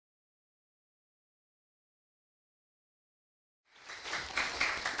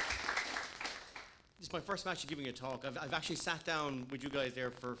It's my first time actually giving a talk. I've actually sat down with you guys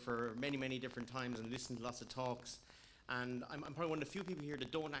there for many, many different times and listened to lots of talks. And I'm probably one of the few people here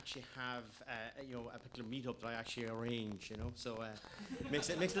that don't actually have, a particular meetup that I actually arrange, So makes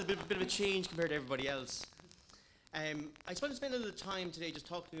a little bit of a change compared to everybody else. I just want to spend a little time today just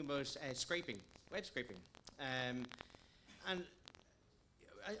talking about scraping, web scraping. And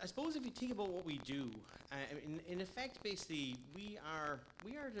I suppose if you think about what we do, in effect, basically, we are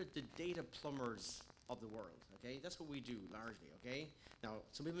the data plumbers of the world. Okay, that's what we do largely. Okay, now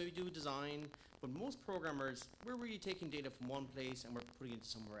some people maybe do design, but most programmers, we're really taking data from one place and we're putting it into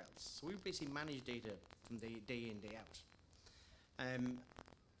somewhere else. So we basically manage data from day in, day out.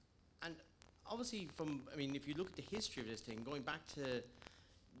 And obviously, if you look at the history of this thing, going back to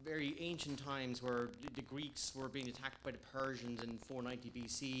very ancient times where the Greeks were being attacked by the Persians in 490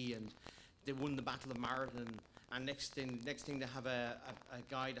 BC, and they won the Battle of Marathon. And next thing they have a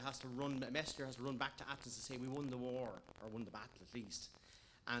guy that has to run, a messenger has to run back to Athens to say we won the war, or won the battle at least.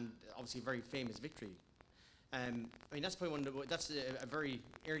 And obviously a very famous victory. That's probably that's a very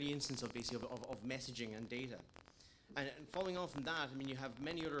early instance of basically of messaging and data. And following on from that, you have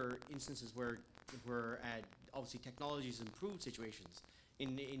many other instances where obviously technology has improved situations.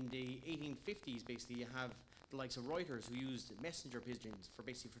 In the 1850s, basically, you have the likes of Reuters who used messenger pigeons for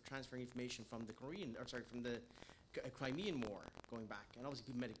transferring information from the Crimean War going back. And obviously,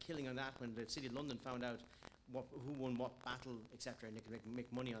 people made a killing on that when the City of London found out who won what battle, etc., and they could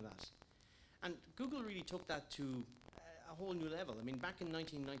make money on that. And Google really took that to a whole new level. Back in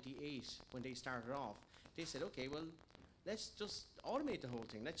 1998, when they started off, they said, okay, well, let's just automate the whole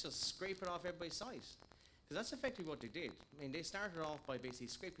thing. Let's just scrape it off everybody's site. Because that's effectively what they did. They started off by basically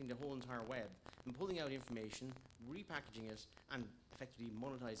scraping the whole entire web and pulling out information, repackaging it, and effectively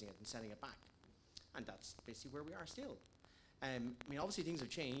monetizing it and selling it back. And that's basically where we are still. Obviously things have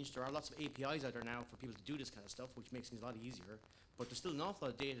changed. There are lots of APIs out there now for people to do this kind of stuff, which makes things a lot easier. But there's still an awful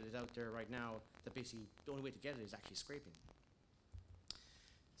lot of data that's out there right now that basically the only way to get it is actually scraping.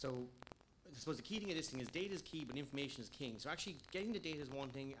 So I suppose the key thing of this thing is data is key, but information is king. So actually getting the data is one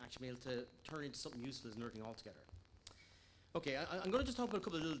thing, actually being able to turn it into something useful is another thing altogether. Okay, I'm going to just talk about a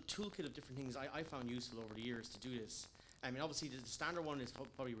couple of little toolkit of different things I found useful over the years to do this. Obviously the standard one is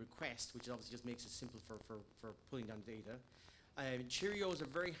probably request, which obviously just makes it simple for pulling down data. Cheerio is a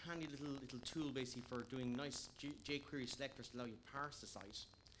very handy little tool basically for doing nice jQuery selectors to allow you to parse the site,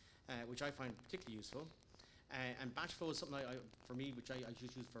 which I find particularly useful. And batch flow is something for me, which I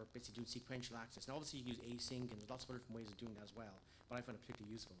just use for basically doing sequential access. Now obviously you can use async and there's lots of different ways of doing that as well, but I find it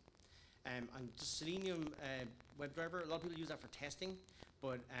particularly useful. And just Selenium WebDriver, a lot of people use that for testing,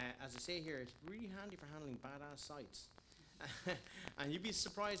 but as I say here, it's really handy for handling badass sites. And you'd be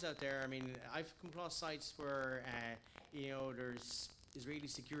surprised out there. I've come across sites where there's Israeli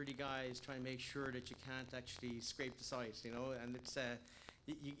security guys trying to make sure that you can't actually scrape the site, and it's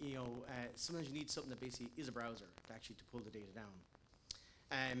sometimes you need something that basically is a browser to pull the data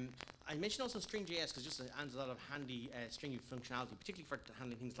down. I mentioned also StringJS because it just adds a lot of handy string functionality, particularly for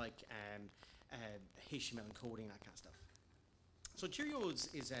handling things like HTML encoding, that kind of stuff. So Cheerio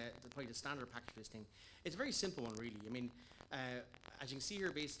is probably the standard package for this thing. It's a very simple one, really. As you can see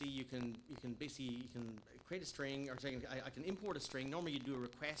here, basically you can create a string, or I can import a string. Normally you do a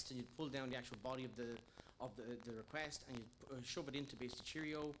request and you pull down the actual body of the request and you shove it into basically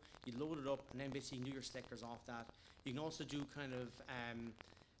Cheerio. You load it up and then basically you can do your selectors off that. You can also do kind of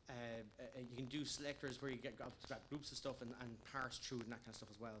you can do selectors where you grab groups of stuff and parse through and that kind of stuff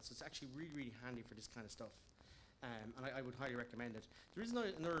as well. So it's actually really, really handy for this kind of stuff. And I would highly recommend it. There is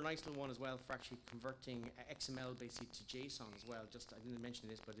another nice little one as well for actually converting XML basically to JSON as well. I didn't mention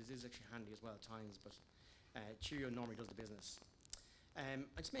this, but it is actually handy as well at times. But Cheerio normally does the business. I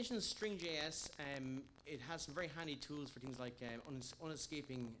just mentioned StringJS. It has some very handy tools for things like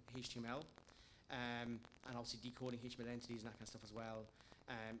unescaping HTML, and obviously decoding HTML entities and that kind of stuff as well.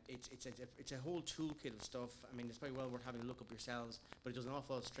 It's a whole toolkit of stuff. It's probably well worth having a look up yourselves, but it does an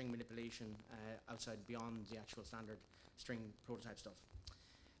awful lot of string manipulation outside beyond the actual standard string prototype stuff.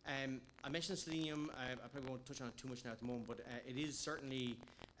 I mentioned Selenium. I probably won't touch on it too much now at the moment, but it is certainly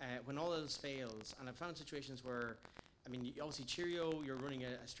when all else fails, and I've found situations where obviously Cheerio, you're running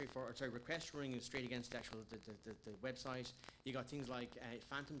a straightforward, request running straight against the actual the website. You got things like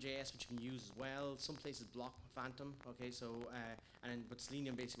Phantom.js, which you can use as well. Some places block Phantom. Okay, so but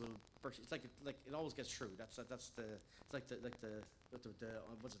Selenium basically will. It's like it always gets through. It's like the what's it, the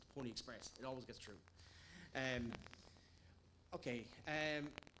Pony Express. It always gets through. Okay. A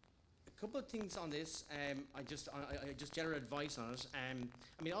couple of things on this. I just general advice on it.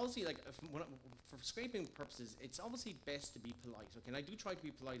 I mean, obviously, like for scraping purposes, it's obviously best to be polite. Okay, and I do try to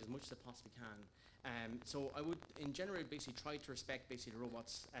be polite as much as I possibly can. So I would, in general, basically try to respect basically the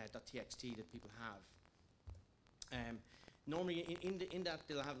robots .txt that people have. Normally, in that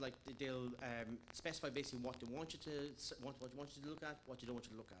they'll have like they'll specify basically what they want you to look at, what you don't want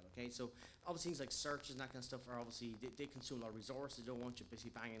you to look at. Okay, so obviously things like searches and that kind of stuff are obviously they consume a lot of resources. They don't want you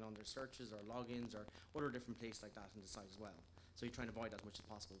basically banging on their searches or logins or other different places like that in the site as well. So you try and avoid that as much as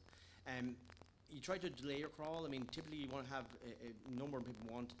possible. You try to delay your crawl. I mean, typically you want to have a number of people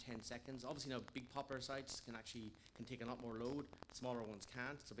 1 to 10 seconds. Obviously now big popular sites can take a lot more load. Smaller ones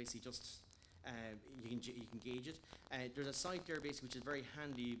can't. So basically just you can gauge it. There's a site there basically which is very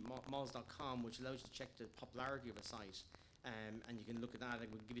handy, moz.com, which allows you to check the popularity of a site, and you can look at that.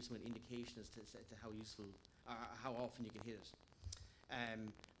 It will give you some indication as to how useful, how often you can hit it.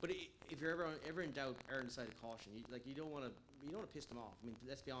 But if you're ever in doubt, err on the side of caution. You don't want to piss them off. I mean,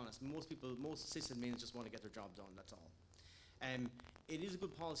 let's be honest. Most sysadmins just want to get their job done. That's all. It is a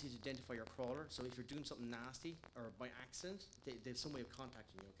good policy to identify your crawler. So if you're doing something nasty or by accident, they have some way of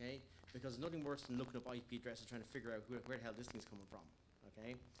contacting you. Okay, because there's nothing worse than looking up IP addresses trying to figure out where the hell this thing's coming from.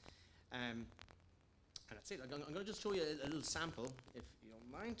 Okay, and that's it. I'm going to just show you a little sample, if you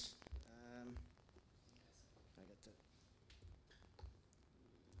don't mind. I get to.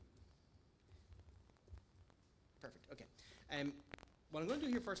 Perfect. Okay. What I'm going to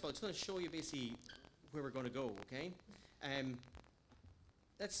do here first of all, it's going to show you basically where we're going to go. Okay.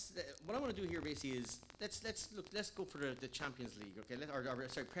 What I want to do here basically is let's go for the Champions League, okay?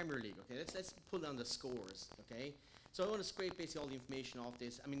 Sorry, Premier League, okay? Let's pull down the scores, okay? So I want to scrape basically all the information off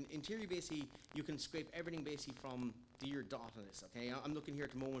this. I mean, in theory, basically, you can scrape everything basically from the year dot on this, okay? I'm looking here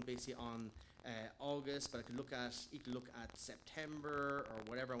at the moment basically on August, but I could look at September or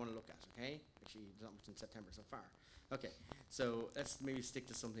whatever I want to look at, okay? Actually, there's not much in September so far. Okay, so let's maybe stick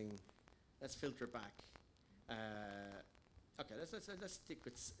to something. Let's filter it back. Okay, let's stick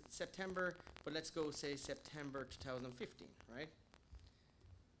with September, but let's go say September 2015, right?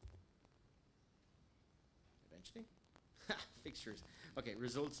 Eventually. Fixtures. Okay,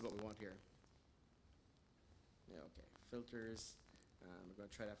 results is what we want here. Yeah, okay, filters. We're going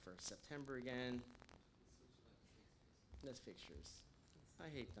to try that for September again. That's fixtures. I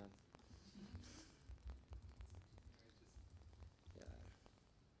hate that.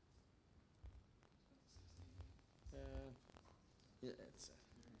 Yeah, it's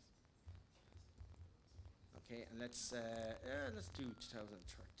okay, and let's do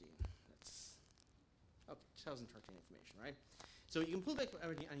 2013. Okay, 2013 information, right? So you can pull back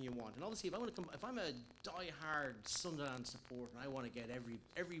everything you want, and obviously, if I'm a die-hard Sunderland supporter, and I want to get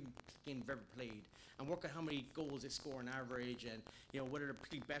every game I've ever played, and work out how many goals they score on average, and whether they're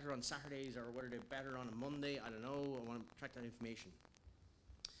pretty better on Saturdays or whether they're better on a Monday, I don't know. I want to track that information.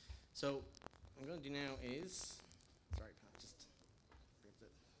 So what I'm going to do now is, sorry, Pat, just.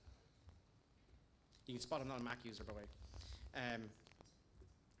 You can spot I'm not a Mac user, by the way.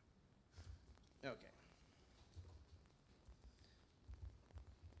 Okay.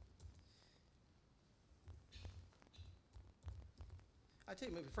 I tell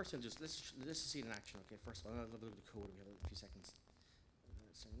you, maybe first thing, let's just see it in action. Okay, first of all, I'll have a look at the code. We have a few seconds.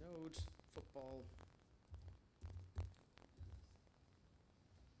 So node football.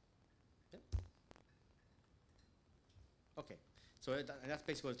 Yep. Okay. So that's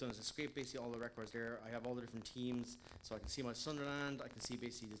basically what it's done, is it scraped basically all the records there. I have all the different teams, so I can see my Sunderland, I can see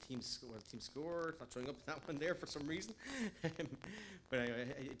basically the team scored. It's not showing up in that one there for some reason. But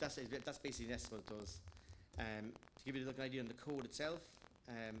anyway, that's basically what it does. To give you an idea on the code itself,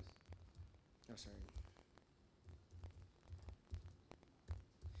 oh sorry.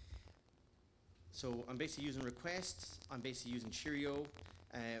 So I'm basically using requests, I'm basically using Cheerio,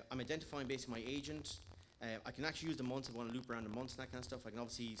 I'm identifying basically my agent. I can actually use the months if I want to loop around the months and that kind of stuff. I can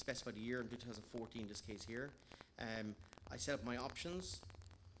obviously specify the year in 2014 in this case here. I set up my options.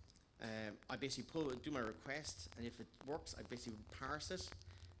 I basically do my request, and if it works, I basically parse it,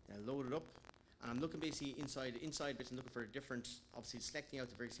 load it up, and I'm looking basically inside basically looking for a different, obviously selecting out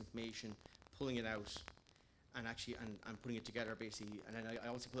the various information, pulling it out, and actually and putting it together basically, and then I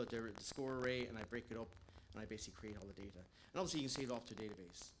also pull out the score array and I break it up, and I basically create all the data. And obviously you can save it off to a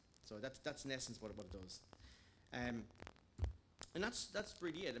database. So that's in essence what it does. And that's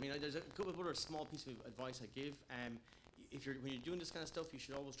really it. I mean, there's a couple of other small pieces of advice I give. When you're doing this kind of stuff, you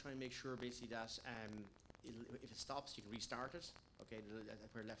should always try and make sure basically that if it stops, you can restart it. Okay,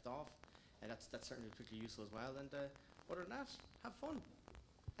 where it left off, and that's certainly particularly useful as well. And other than that, have fun.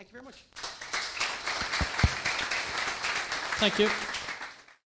 Thank you very much. Thank you.